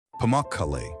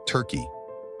Pamukkale, Turkey.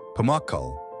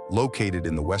 Pamukkale, located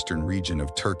in the western region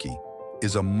of Turkey,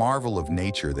 is a marvel of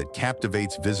nature that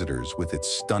captivates visitors with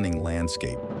its stunning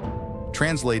landscape.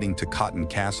 Translating to Cotton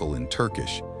Castle in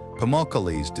Turkish,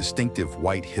 Pamukkale's distinctive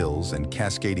white hills and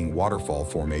cascading waterfall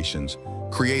formations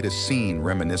create a scene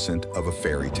reminiscent of a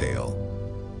fairy tale.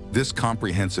 This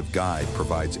comprehensive guide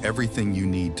provides everything you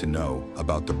need to know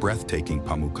about the breathtaking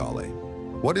Pamukkale.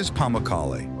 What is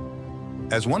Pamukkale?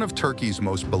 As one of Turkey's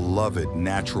most beloved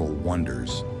natural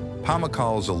wonders,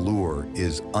 Pamukkale's allure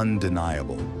is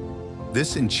undeniable.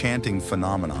 This enchanting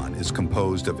phenomenon is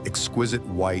composed of exquisite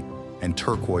white and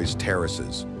turquoise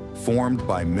terraces, formed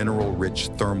by mineral-rich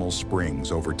thermal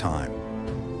springs over time.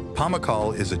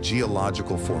 Pamukkale is a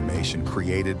geological formation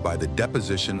created by the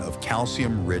deposition of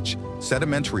calcium-rich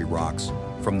sedimentary rocks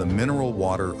from the mineral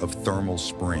water of thermal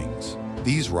springs.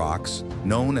 These rocks,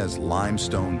 known as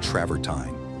limestone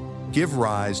travertine, give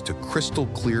rise to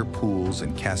crystal-clear pools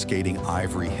and cascading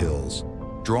ivory hills,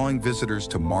 drawing visitors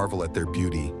to marvel at their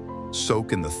beauty,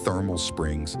 soak in the thermal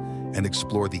springs, and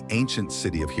explore the ancient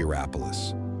city of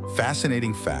Hierapolis.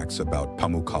 Fascinating facts about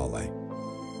Pamukkale.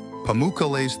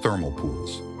 Pamukkale's thermal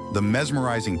pools. The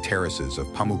mesmerizing terraces of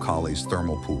Pamukkale's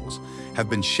thermal pools have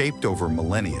been shaped over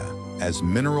millennia as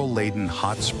mineral-laden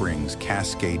hot springs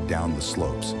cascade down the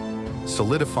slopes,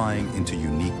 solidifying into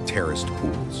unique terraced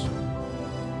pools.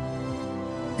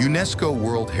 UNESCO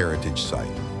World Heritage Site.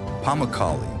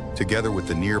 Pamukkale, together with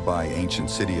the nearby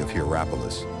ancient city of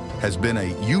Hierapolis, has been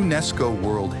a UNESCO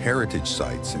World Heritage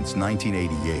Site since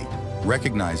 1988,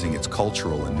 recognizing its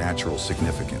cultural and natural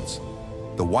significance.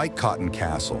 The White Cotton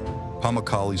Castle,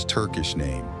 Pamukkale's Turkish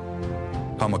name.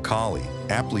 Pamukkale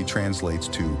aptly translates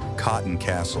to Cotton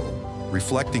Castle,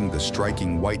 reflecting the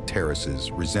striking white terraces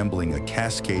resembling a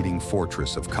cascading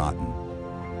fortress of cotton.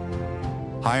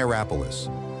 Hierapolis,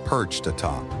 perched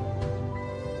atop.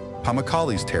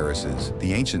 Pamukkale's terraces,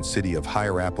 the ancient city of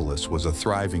Hierapolis, was a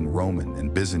thriving Roman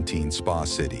and Byzantine spa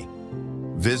city.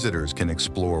 Visitors can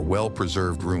explore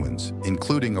well-preserved ruins,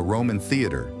 including a Roman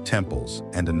theater, temples,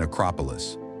 and a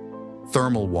necropolis.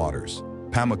 Thermal waters.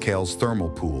 Pamukkale's thermal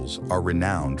pools are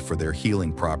renowned for their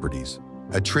healing properties,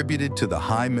 attributed to the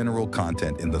high mineral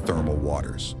content in the thermal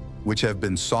waters, which have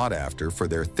been sought after for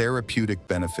their therapeutic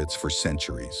benefits for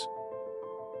centuries.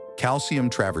 Calcium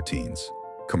travertines,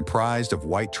 comprised of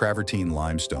white travertine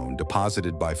limestone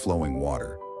deposited by flowing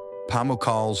water.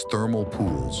 Pamukkale's thermal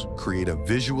pools create a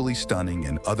visually stunning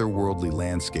and otherworldly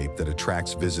landscape that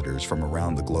attracts visitors from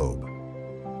around the globe.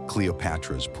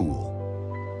 Cleopatra's Pool.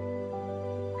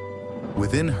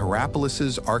 Within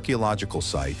Hierapolis's archaeological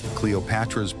site,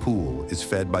 Cleopatra's Pool is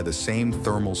fed by the same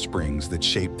thermal springs that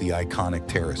shaped the iconic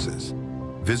terraces.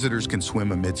 Visitors can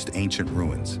swim amidst ancient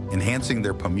ruins, enhancing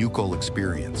their Pamukkale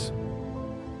experience.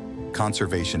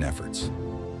 Conservation efforts.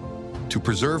 To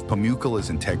preserve Pamukkale's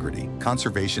integrity,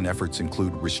 conservation efforts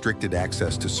include restricted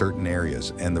access to certain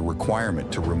areas and the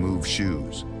requirement to remove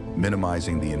shoes,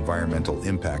 minimizing the environmental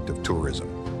impact of tourism.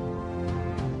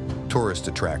 Tourist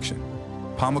attraction.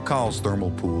 Pamukkale's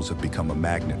thermal pools have become a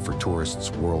magnet for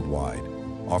tourists worldwide,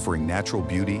 offering natural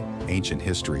beauty, ancient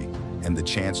history, and the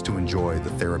chance to enjoy the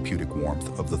therapeutic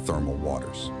warmth of the thermal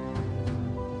waters.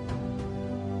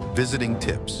 Visiting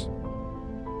tips.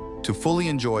 To fully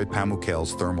enjoy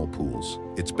Pamukkale's thermal pools,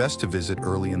 it's best to visit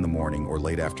early in the morning or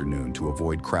late afternoon to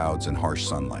avoid crowds and harsh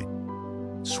sunlight.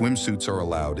 Swimsuits are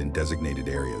allowed in designated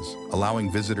areas,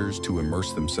 allowing visitors to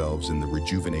immerse themselves in the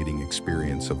rejuvenating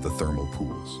experience of the thermal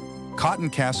pools. Cotton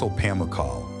Castle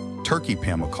Pamukkale, Turkey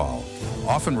Pamukkale,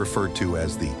 often referred to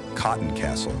as the Cotton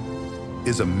Castle,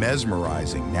 is a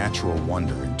mesmerizing natural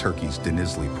wonder in Turkey's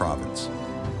Denizli province.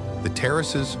 The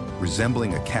terraces,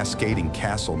 resembling a cascading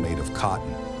castle made of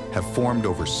cotton, have formed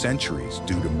over centuries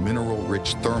due to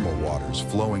mineral-rich thermal waters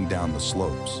flowing down the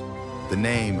slopes. The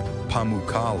name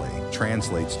Pamukkale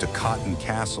translates to Cotton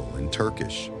Castle in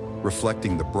Turkish,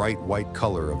 reflecting the bright white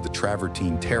color of the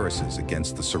travertine terraces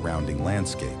against the surrounding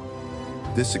landscape.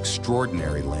 This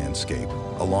extraordinary landscape,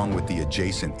 along with the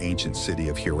adjacent ancient city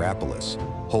of Hierapolis,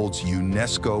 holds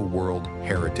UNESCO World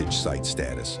Heritage Site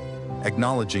status,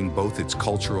 acknowledging both its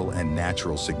cultural and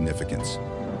natural significance.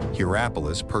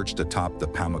 Hierapolis, perched atop the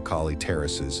Pamukkale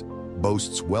terraces,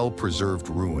 boasts well-preserved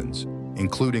ruins,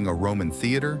 including a Roman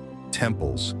theater,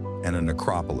 temples, and a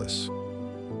necropolis.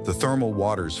 The thermal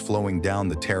waters flowing down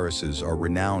the terraces are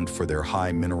renowned for their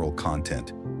high mineral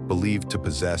content, believed to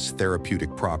possess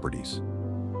therapeutic properties.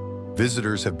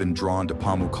 Visitors have been drawn to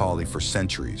Pamukkale for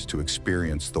centuries to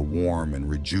experience the warm and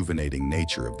rejuvenating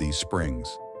nature of these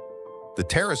springs. The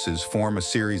terraces form a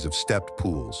series of stepped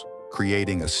pools,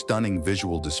 creating a stunning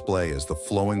visual display as the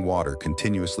flowing water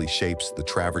continuously shapes the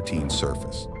travertine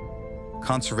surface.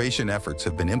 conservation efforts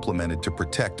have been implemented to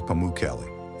protect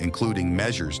Pamukkale, including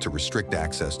measures to restrict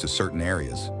access to certain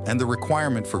areas and the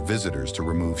requirement for visitors to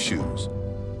remove shoes,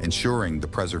 ensuring the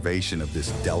preservation of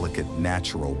this delicate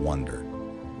natural wonder.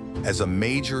 As a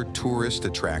major tourist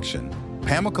attraction,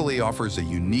 Pamukkale offers a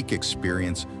unique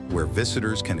experience where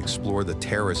visitors can explore the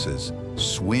terraces,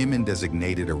 swim in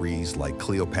designated areas like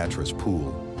Cleopatra's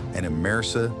Pool, and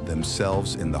immerse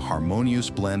themselves in the harmonious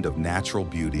blend of natural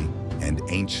beauty and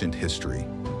ancient history.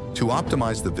 To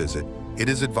optimize the visit, it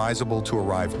is advisable to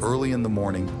arrive early in the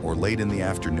morning or late in the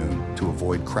afternoon to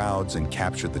avoid crowds and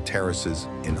capture the terraces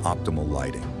in optimal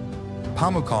lighting.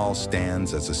 Pamukkale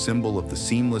stands as a symbol of the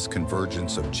seamless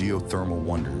convergence of geothermal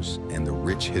wonders and the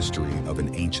rich history of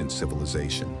an ancient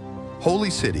civilization. Holy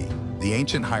City, the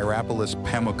ancient Hierapolis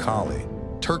Pamukkale,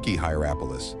 Turkey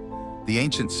Hierapolis, the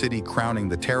ancient city crowning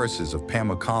the terraces of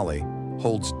Pamukkale,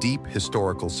 holds deep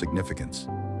historical significance.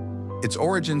 Its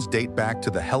origins date back to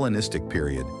the Hellenistic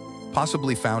period,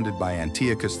 possibly founded by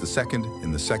Antiochus II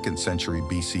in the 2nd century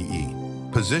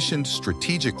BCE. Positioned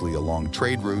strategically along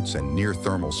trade routes and near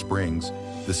thermal springs,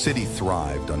 the city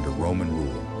thrived under Roman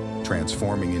rule,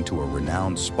 transforming into a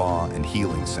renowned spa and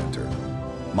healing center.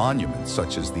 Monuments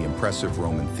such as the impressive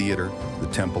Roman theater, the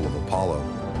Temple of Apollo,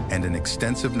 and an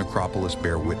extensive necropolis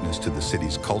bear witness to the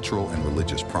city's cultural and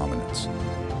religious prominence.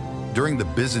 During the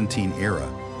Byzantine era,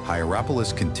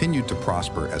 Hierapolis continued to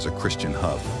prosper as a Christian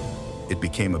hub. It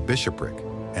became a bishopric,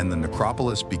 and the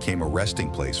necropolis became a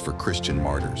resting place for Christian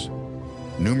martyrs.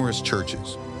 Numerous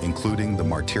churches, including the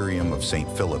Martyrium of St.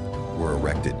 Philip, were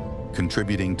erected,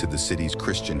 contributing to the city's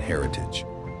Christian heritage.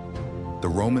 The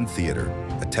Roman theater,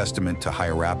 a testament to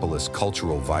Hierapolis'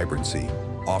 cultural vibrancy,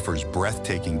 offers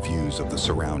breathtaking views of the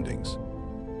surroundings.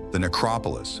 The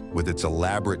necropolis, with its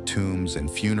elaborate tombs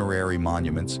and funerary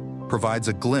monuments, provides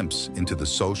a glimpse into the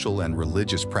social and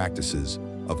religious practices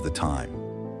of the time.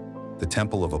 The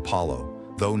Temple of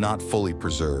Apollo, though not fully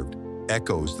preserved,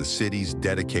 echoes the city's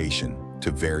dedication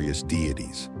to various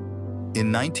deities.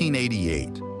 In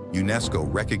 1988,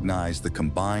 UNESCO recognized the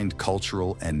combined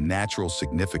cultural and natural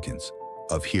significance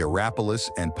of Hierapolis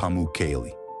and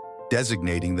Pamukkale,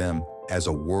 designating them as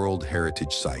a World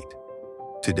Heritage Site.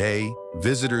 Today,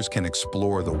 visitors can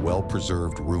explore the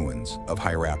well-preserved ruins of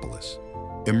Hierapolis,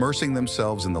 immersing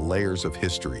themselves in the layers of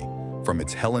history from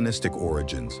its Hellenistic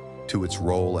origins to its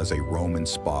role as a Roman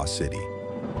spa city,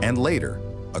 and later,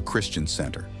 a Christian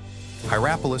center.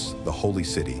 Hierapolis, the Holy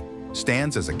City,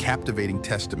 stands as a captivating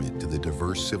testament to the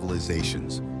diverse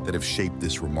civilizations that have shaped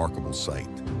this remarkable site.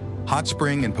 Hot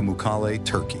Spring in Pamukkale,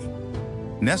 Turkey.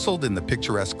 Nestled in the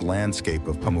picturesque landscape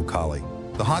of Pamukkale,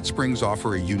 the hot springs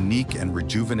offer a unique and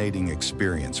rejuvenating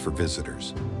experience for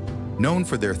visitors. Known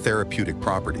for their therapeutic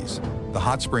properties, the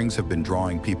hot springs have been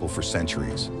drawing people for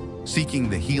centuries, seeking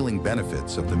the healing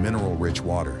benefits of the mineral-rich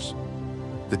waters.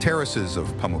 The terraces of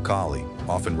Pamukkale,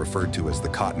 often referred to as the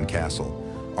Cotton Castle,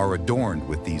 are adorned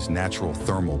with these natural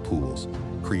thermal pools,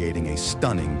 creating a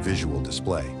stunning visual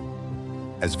display.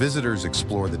 As visitors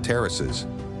explore the terraces,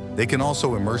 they can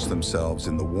also immerse themselves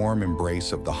in the warm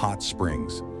embrace of the hot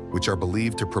springs, which are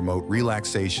believed to promote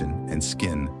relaxation and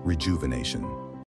skin rejuvenation.